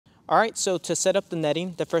All right, so to set up the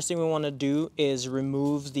netting, the first thing we want to do is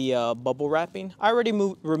remove the bubble wrapping. I already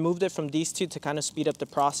removed it from these two to kind of speed up the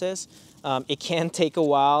process. It can take a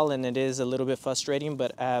while and it is a little bit frustrating,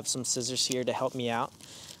 but I have some scissors here to help me out.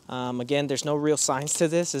 Again, there's no real science to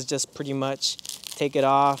this. It's just pretty much take it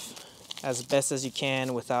off as best as you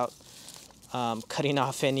can without cutting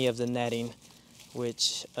off any of the netting,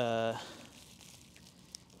 which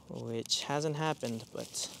hasn't happened,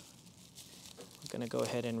 but I'm gonna go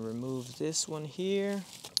ahead and remove this one here,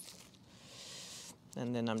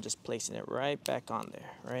 and then I'm just placing it right back on there,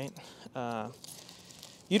 right?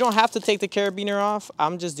 You don't have to take the carabiner off.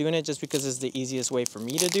 I'm just doing it just because it's the easiest way for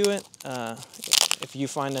me to do it. If you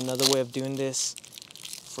find another way of doing this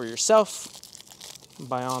for yourself,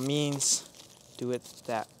 by all means, do it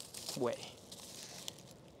that way.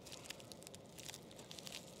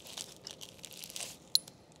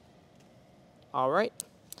 All right,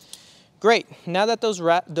 great. Now that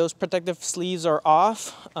those protective sleeves are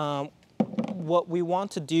off, what we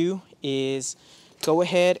want to do is go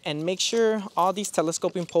ahead and make sure all these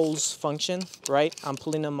telescoping poles function, right? I'm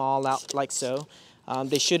pulling them all out like so.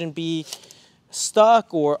 They shouldn't be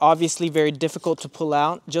stuck or obviously very difficult to pull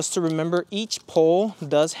out. Just to remember, each pole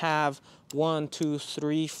does have 1, 2,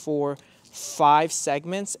 3, 4, 5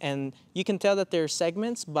 segments, and you can tell that they're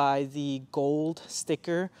segments by the gold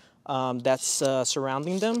sticker that's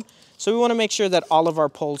surrounding them. So we want to make sure that all of our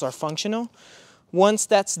poles are functional. Once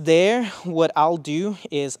that's there, what I'll do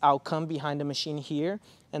is I'll come behind the machine here,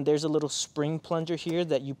 and there's a little spring plunger here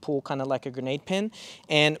that you pull kind of like a grenade pin.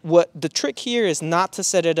 And what the trick here is not to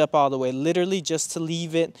set it up all the way, literally just to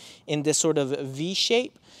leave it in this sort of V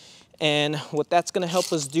shape. And what that's going to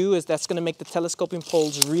help us do is that's going to make the telescoping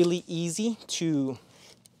poles really easy to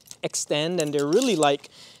extend, and they're really like,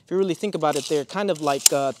 if you really think about it, they're kind of like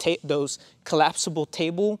those collapsible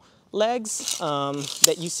table legs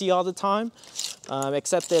that you see all the time,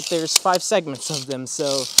 except that there's 5 segments of them.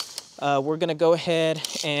 So we're gonna go ahead,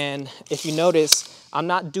 and if you notice, I'm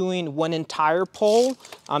not doing one entire pole.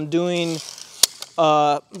 I'm doing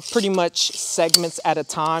pretty much segments at a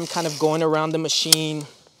time, kind of going around the machine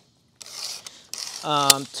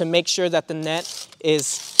to make sure that the net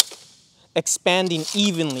is expanding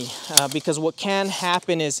evenly, because what can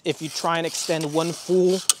happen is if you try and extend one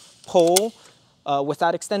full pole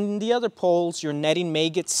without extending the other poles, your netting may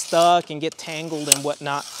get stuck and get tangled and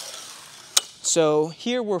whatnot. So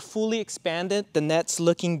here we're fully expanded, the net's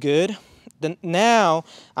looking good. Then now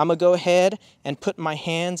I'm gonna go ahead and put my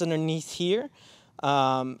hands underneath here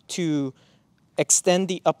to extend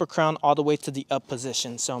the upper crown all the way to the up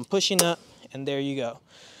position. So I'm pushing up, and there you go.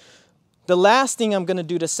 The last thing I'm gonna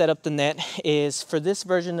do to set up the net is, for this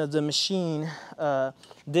version of the machine,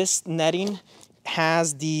 this netting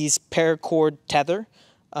has these paracord tether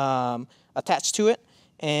attached to it,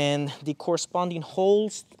 and the corresponding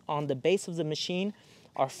holes on the base of the machine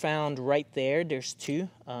are found right there. There's 2,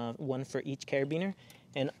 one for each carabiner,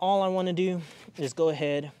 and all I want to do is go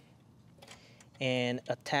ahead and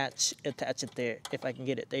attach it there. If I can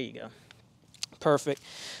get it, there you go. Perfect.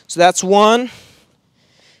 So that's one,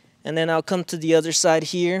 and then I'll come to the other side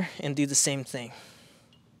here and do the same thing.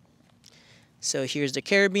 So here's the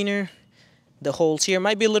carabiner. The holes here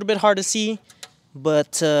might be a little bit hard to see,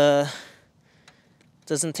 but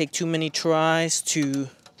doesn't take too many tries to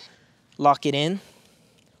lock it in.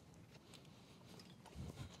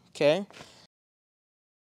 Okay.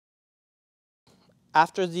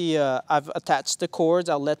 After I've attached the cords,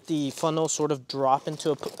 I'll let the funnel sort of drop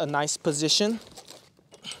into a nice position.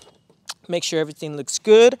 Make sure everything looks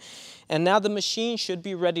good, and now the machine should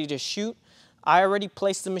be ready to shoot. I already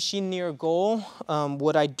placed the machine near a goal.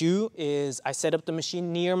 What I do is I set up the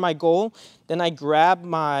machine near my goal, then I grab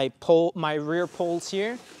my rear poles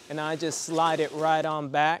here, and I just slide it right on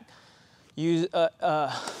back,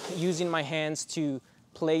 using my hands to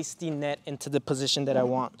place the net into the position that I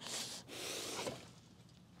want.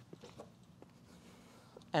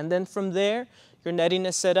 And then from there, your netting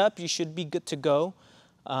is set up, you should be good to go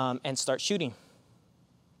and start shooting.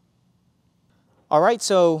 All right,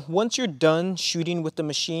 so once you're done shooting with the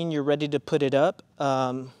machine, you're ready to put it up.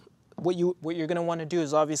 What you're gonna wanna do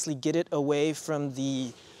is obviously get it away from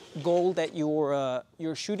the goal that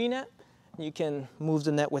you're shooting at. You can move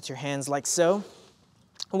the net with your hands like so.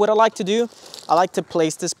 What I like to do, I like to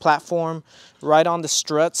place this platform right on the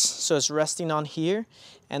struts so it's resting on here,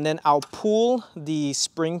 and then I'll pull the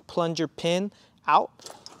spring plunger pin out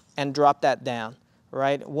and drop that down,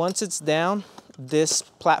 right? Once it's down, this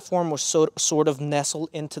platform will sort of nestle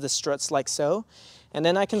into the struts like so, and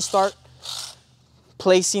then I can start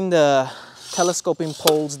placing the telescoping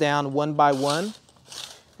poles down one by one.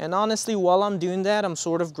 And honestly, while I'm doing that, I'm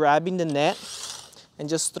sort of grabbing the net and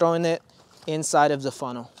just throwing it inside of the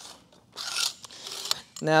funnel.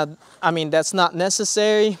 Now, I mean, that's not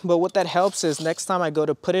necessary, but what that helps is next time I go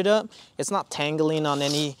to put it up, it's not tangling on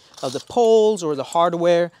any of the poles or the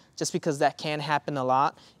hardware, just because that can happen a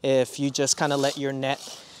lot if you just kind of let your net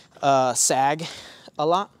sag a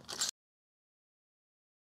lot.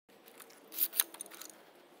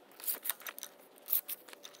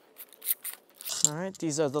 All right,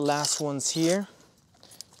 these are the last ones here.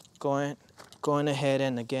 Going ahead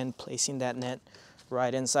and again placing that net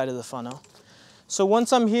right inside of the funnel. So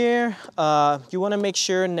once I'm here, you want to make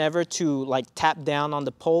sure never to like tap down on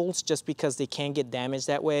the poles, just because they can get damaged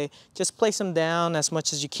that way. Just place them down as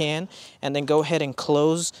much as you can, and then go ahead and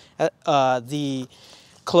close the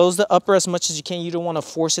upper as much as you can. You don't want to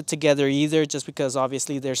force it together either, just because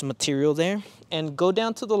obviously there's material there. And go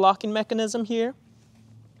down to the locking mechanism here,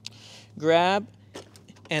 grab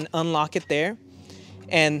and unlock it there,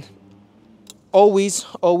 and always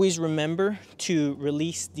remember to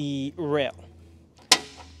release the rail.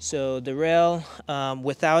 So the rail,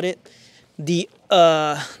 without it, the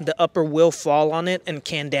upper will fall on it and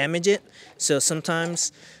can damage it. So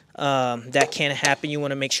sometimes that can happen. You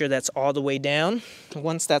want to make sure that's all the way down.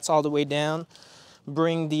 Once that's all the way down,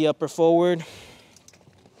 bring the upper forward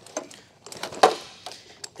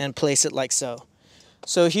and place it like so.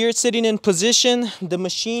 So here it's sitting in position. The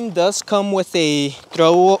machine does come with a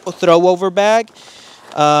throw over bag.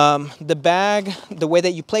 The bag, the way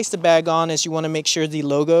that you place the bag on is you want to make sure the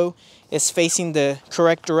logo is facing the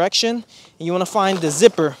correct direction. And you want to find the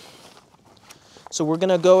zipper. So we're going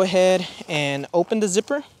to go ahead and open the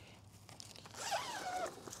zipper.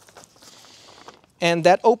 And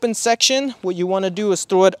that open section, what you want to do is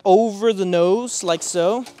throw it over the nose like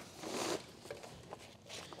so.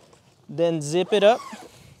 Then zip it up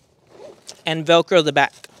and Velcro the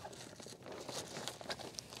back.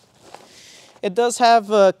 It does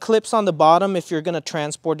have clips on the bottom if you're going to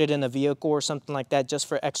transport it in a vehicle or something like that, just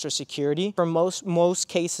for extra security. For most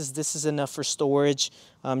cases, this is enough for storage.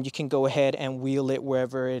 You can go ahead and wheel it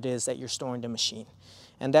wherever it is that you're storing the machine.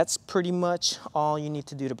 And that's pretty much all you need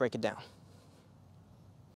to do to break it down.